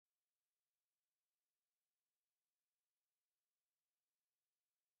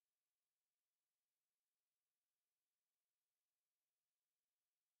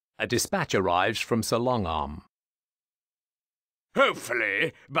A dispatch arrives from Sir Longarm.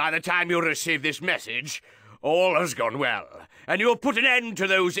 Hopefully, by the time you receive this message, all has gone well, and you have put an end to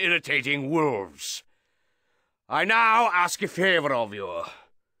those irritating wolves. I now ask a favour of you.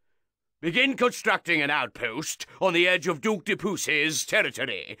 Begin constructing an outpost on the edge of Duke de Pousse's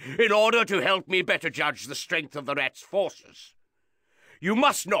territory in order to help me better judge the strength of the rat's forces. You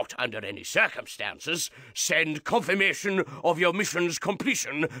must not, under any circumstances, send confirmation of your mission's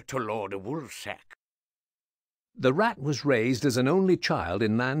completion to Lord Woolsack. The rat was raised as an only child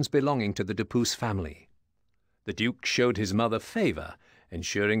in lands belonging to the de Pouce family. The Duke showed his mother favour,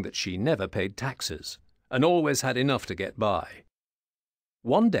 ensuring that she never paid taxes, and always had enough to get by.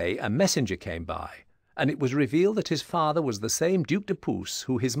 One day a messenger came by, and it was revealed that his father was the same Duke de Pouce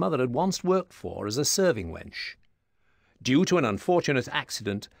who his mother had once worked for as a serving wench. Due to an unfortunate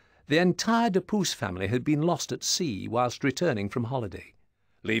accident, the entire de Pouce family had been lost at sea whilst returning from holiday,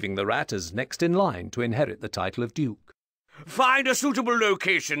 leaving the rat as next in line to inherit the title of Duke. Find a suitable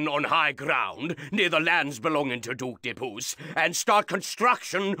location on high ground near the lands belonging to Duke de Pouce and start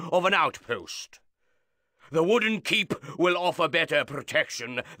construction of an outpost. The wooden keep will offer better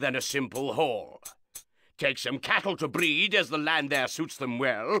protection than a simple hall. Take some cattle to breed as the land there suits them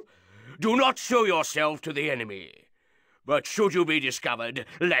well. Do not show yourself to the enemy, but should you be discovered,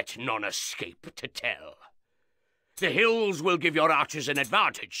 let none escape to tell. The hills will give your archers an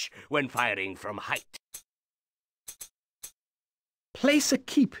advantage when firing from height. Place a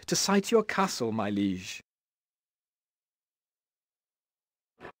keep to site your castle, my liege.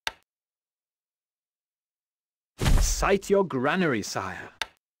 Site your granary, sire.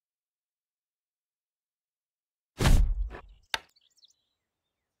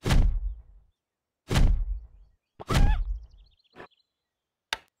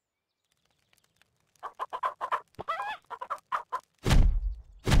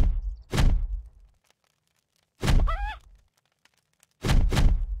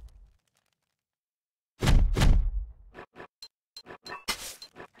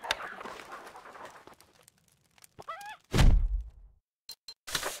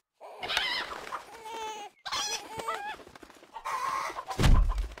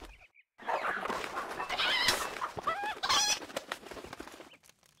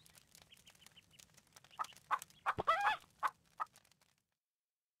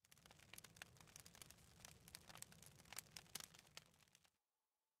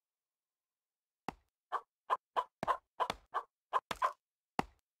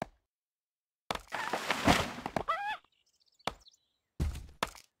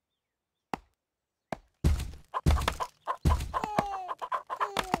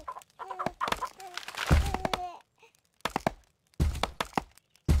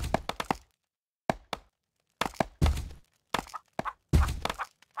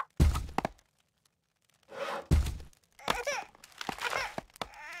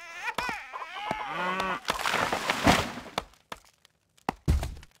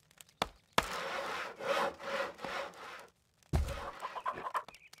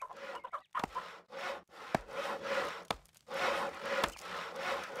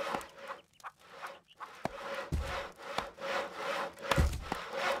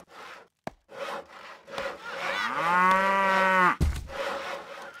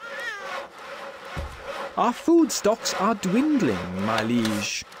 Our food stocks are dwindling, my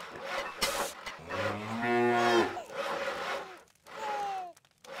liege.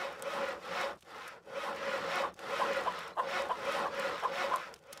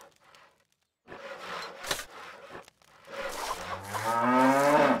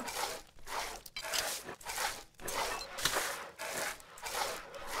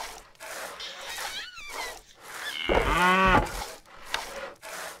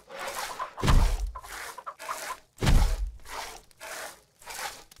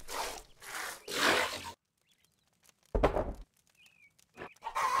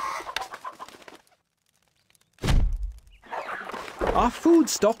 Our food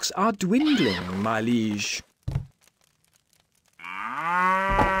stocks are dwindling, my liege.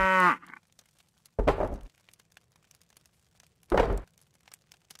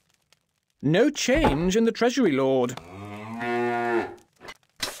 No change in the treasury, lord.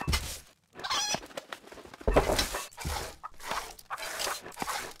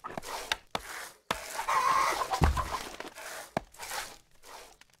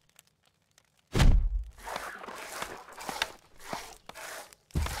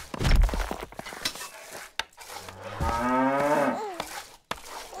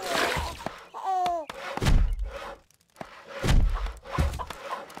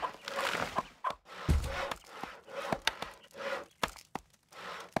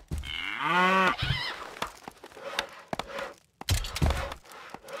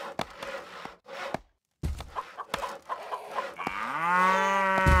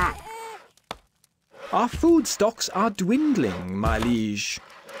 Our food stocks are dwindling, my liege.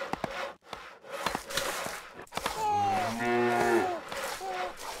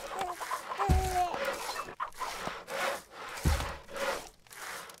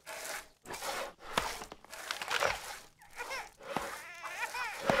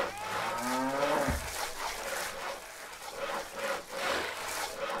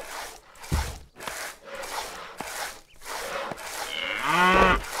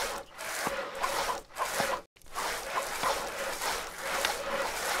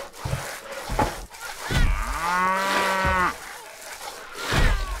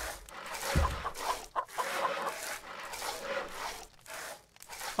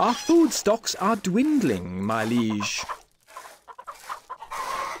 Our food stocks are dwindling, my liege.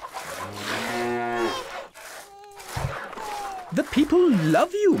 The people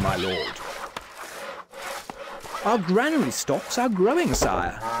love you, my lord. Our granary stocks are growing,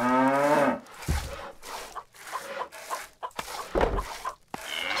 sire.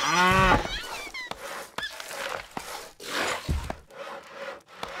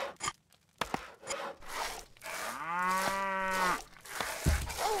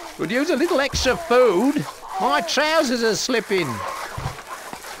 Could use a little extra food. My trousers are slipping.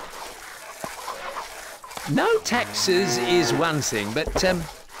 No taxes is one thing, but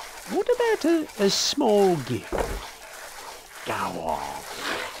what about a small gift? Go on.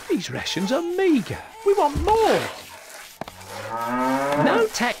 These rations are meagre. We want more. No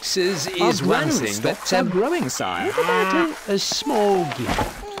taxes is one thing, but are growing, sire. what about a small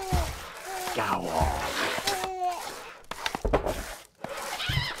gift? Go on.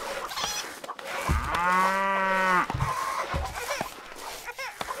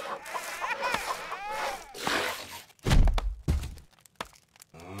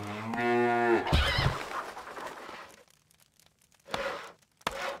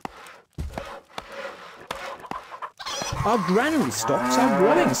 Our granary stocks are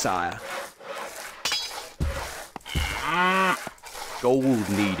growing, sire. Gold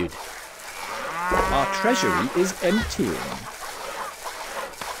needed. Our treasury is emptying.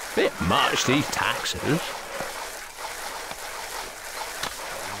 Bit much, these taxes.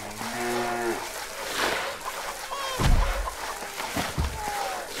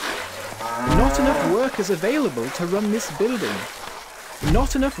 Not enough workers available to run this building.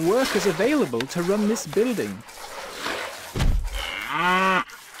 Not enough workers available to run this building.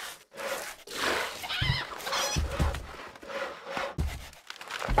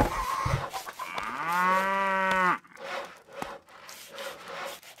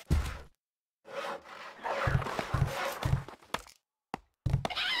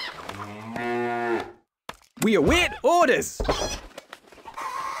 We await orders!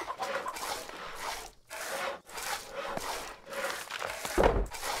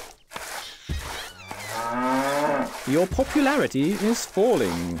 Your popularity is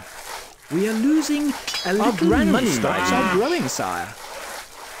falling. We are losing a little money. Stocks are growing, sire.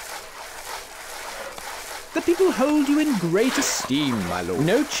 The people hold you in great esteem, my lord.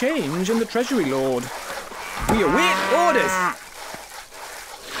 No change in the treasury, lord. We await orders!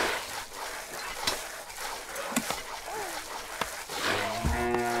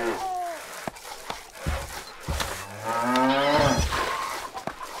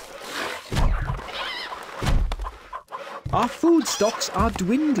 Our food stocks are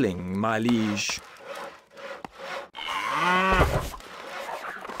dwindling, my liege.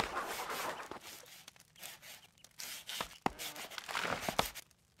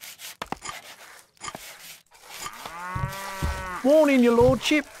 Warning, your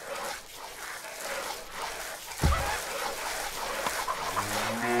lordship.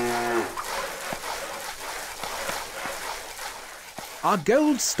 Our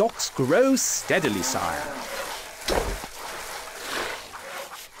gold stocks grow steadily, sire.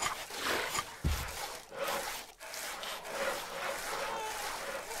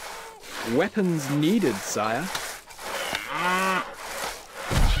 Weapons needed, sire.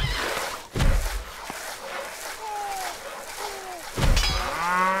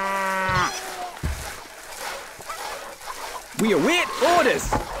 We await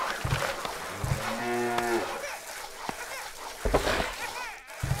orders!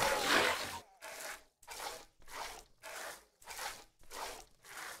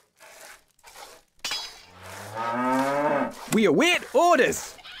 We await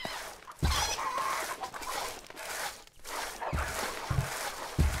orders!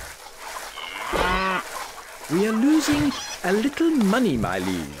 We are losing a little money, my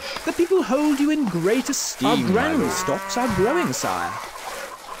liege. The people hold you in great esteem. Our granary stocks are growing, sire.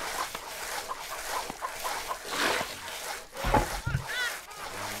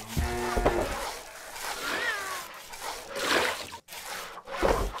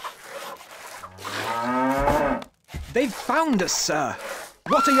 found us, sir.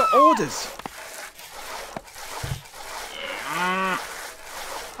 What are your orders?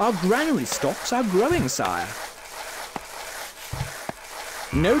 Our granary stocks are growing, sire.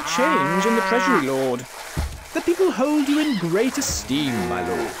 No change in the treasury, lord. The people hold you in great esteem, my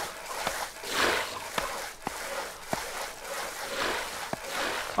lord.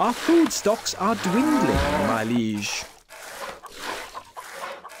 Our food stocks are dwindling, my liege.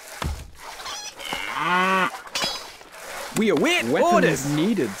 We await orders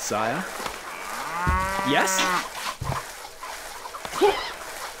needed, sire. Yes?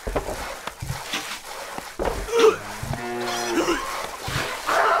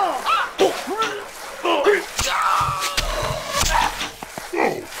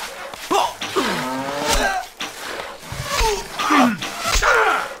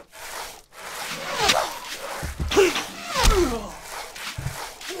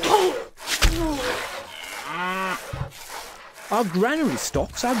 Our granary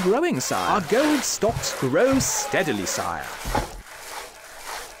stocks are growing, sire. Our gold stocks grow steadily, sire.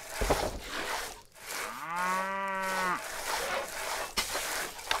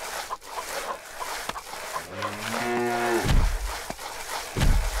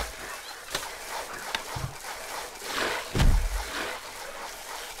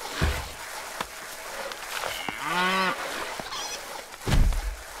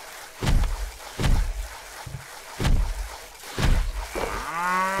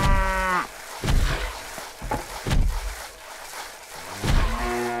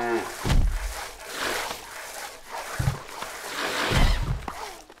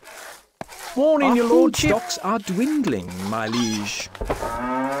 Morning, Our your food lordship. stocks are dwindling, my liege.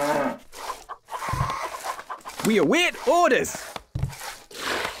 We await orders.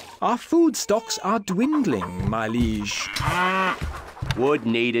 Our food stocks are dwindling, my liege. Wood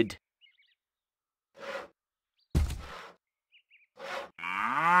needed.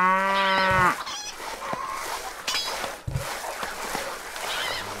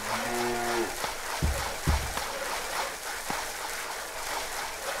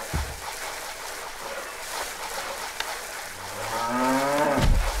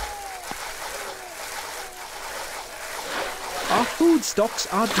 Our food stocks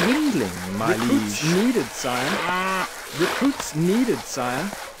are dwindling, my liege. Recruits needed, sire. Recruits needed, sire.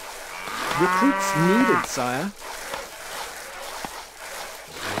 Recruits needed, sire.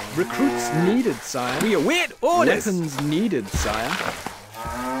 Recruits needed, sire. We await orders. Weapons needed, sire.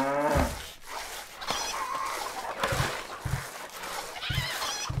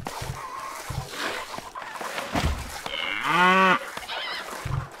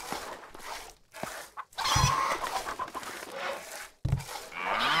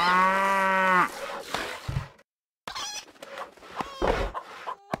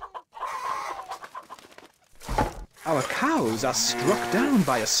 Our cows are struck down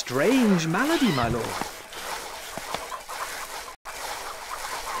by a strange malady, my lord.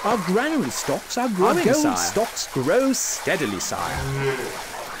 Our granary stocks are growing, Our sire. gold Stocks grow steadily, sire.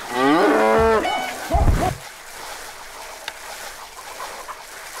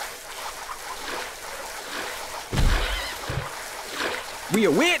 We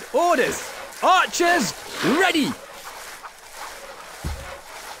await orders. Archers, ready!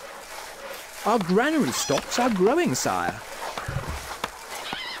 Our granary stocks are growing, sire.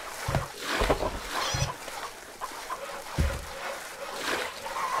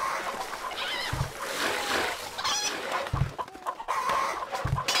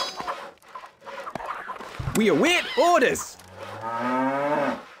 We await orders.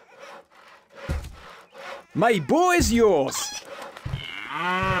 My bow is yours.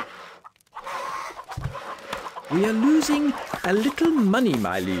 We are losing a little money,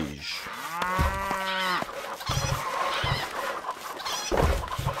 my liege.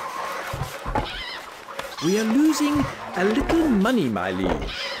 We are losing a little money, my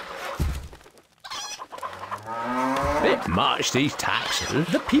liege. Bit much, these taxes.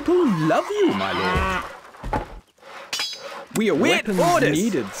 The people love you, my lord. We await orders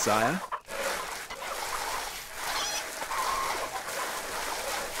needed, sire.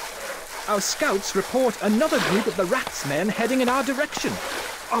 Our scouts report another group of the Rats men heading in our direction.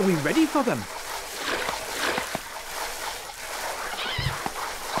 Are we ready for them?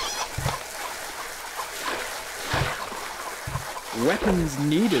 Weapons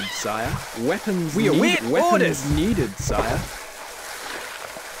needed, sire. Weapons We await orders. needed, sire.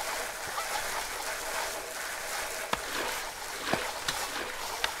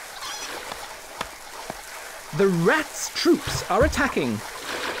 The Rats' troops are attacking.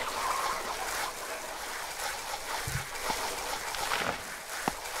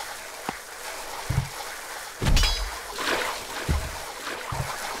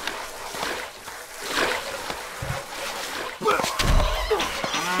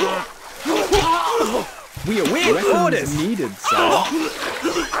 We await orders needed, sire.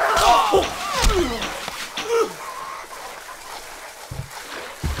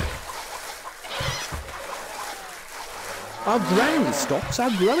 Our granary stocks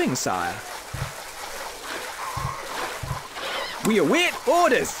are growing, sire. We await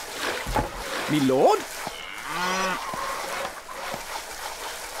orders. Me lord?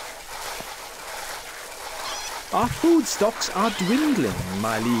 Our food stocks are dwindling,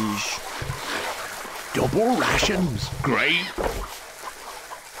 my liege. Double rations. Great.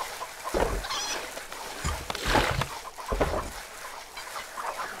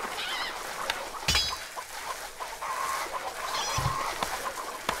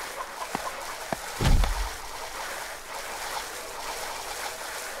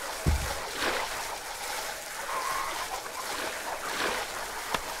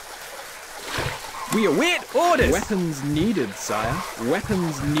 We await orders! Weapons needed, sire.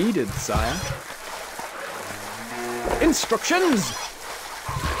 Weapons needed, sire. Instructions!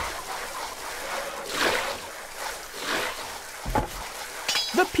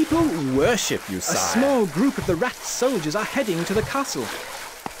 The people worship you, sire. A small group of the rat soldiers are heading to the castle.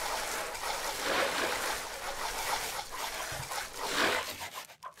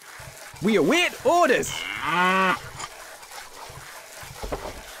 We await orders!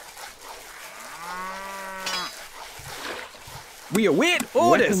 We await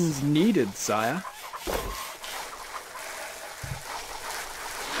orders! Weapons needed, sire.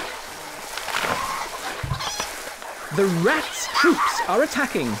 The rats' troops are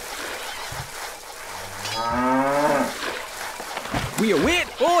attacking. We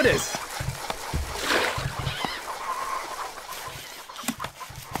await orders!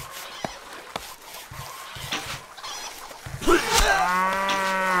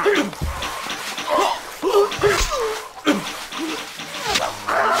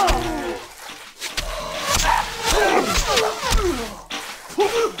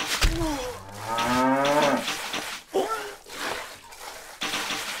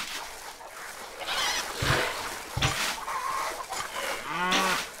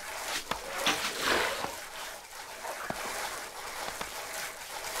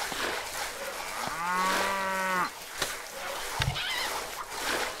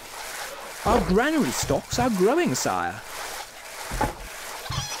 Our granary stocks are growing, sire.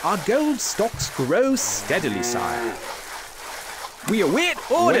 Our gold stocks grow steadily, sire. We await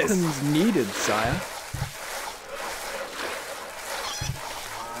orders! Weapons needed, sire.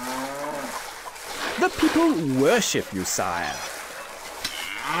 The people worship you, sire.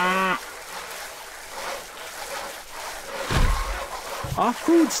 Our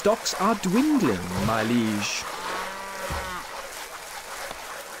food stocks are dwindling, my liege.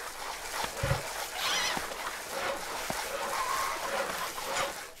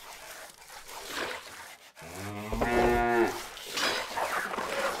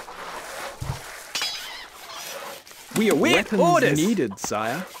 We await weapons orders needed,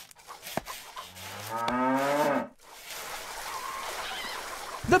 sire.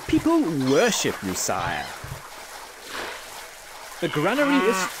 The people worship you, sire. The granary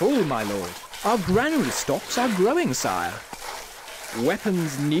is full, my lord. Our granary stocks are growing, sire.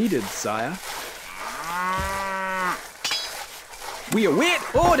 Weapons needed, sire. We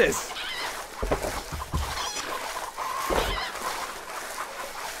await orders!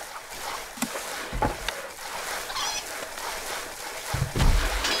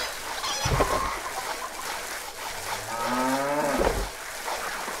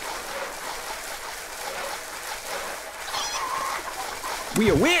 We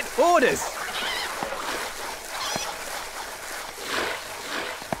await orders!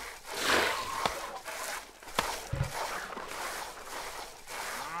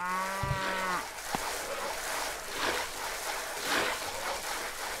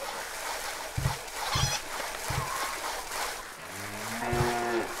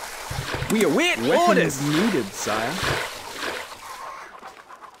 We await orders needed, sire.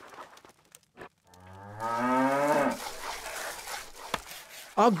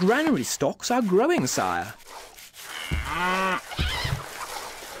 Our granary stocks are growing, sire.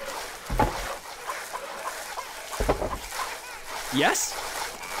 Yes?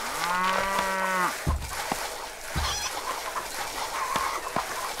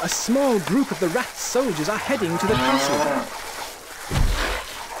 A small group of the rat soldiers are heading to the castle.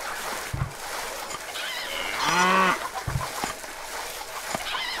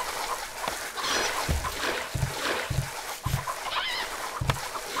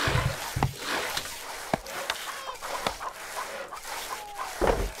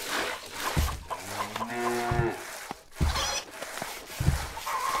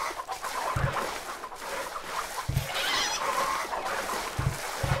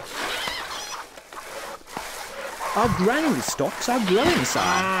 Our granary stocks are growing,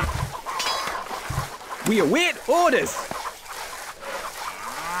 sire. We await orders.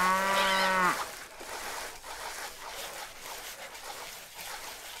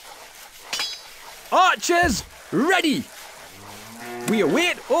 Archers, ready! We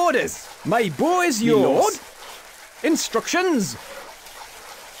await orders. My boys, yours. Lord. Instructions.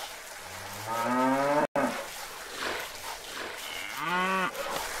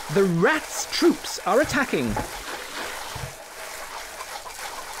 The rats' troops are attacking.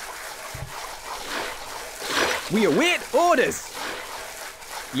 We await orders.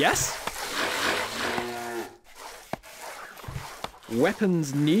 Yes?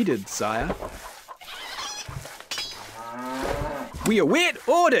 Weapons needed, sire. We await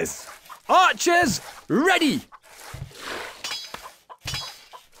orders. Archers, ready.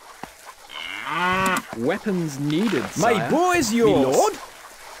 Weapons needed, sire. My boys, yours. My lord.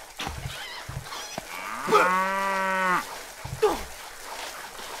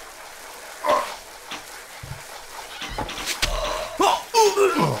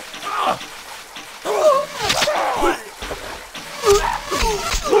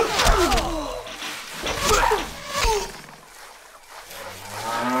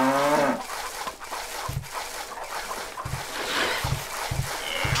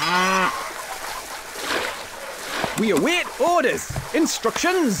 We await orders.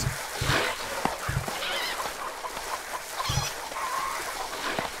 Instructions.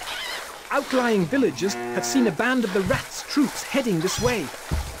 Outlying villagers have seen a band of the rats' troops heading this way.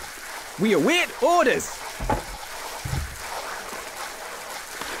 We await orders.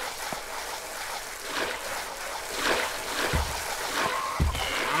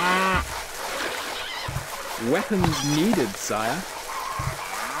 Weapons needed, sire.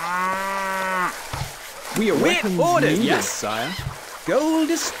 We await orders. Yes, sire. Gold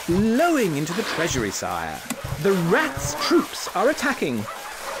is flowing into the treasury, sire. The rats' troops are attacking.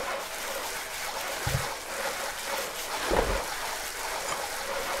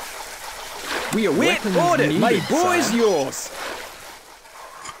 We await orders. My boys, sire. Yours.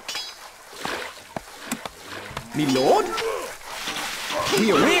 Me lord.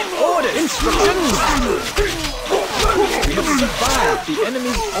 We await orders. Instructions. We have survived the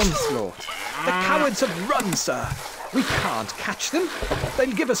enemy's onslaught. The cowards have run, sir. We can't catch them.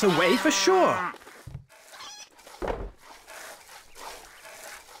 They'll give us away for sure.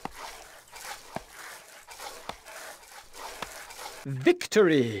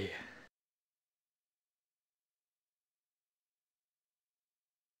 Victory!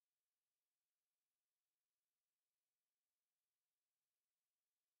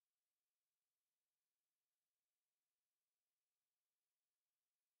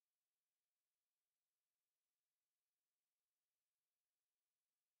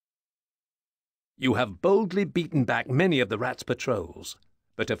 You have boldly beaten back many of the rats' patrols,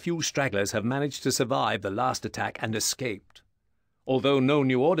 but a few stragglers have managed to survive the last attack and escaped. Although no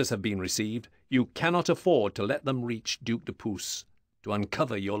new orders have been received, you cannot afford to let them reach Duc de Pouce to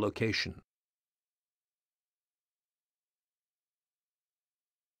uncover your location.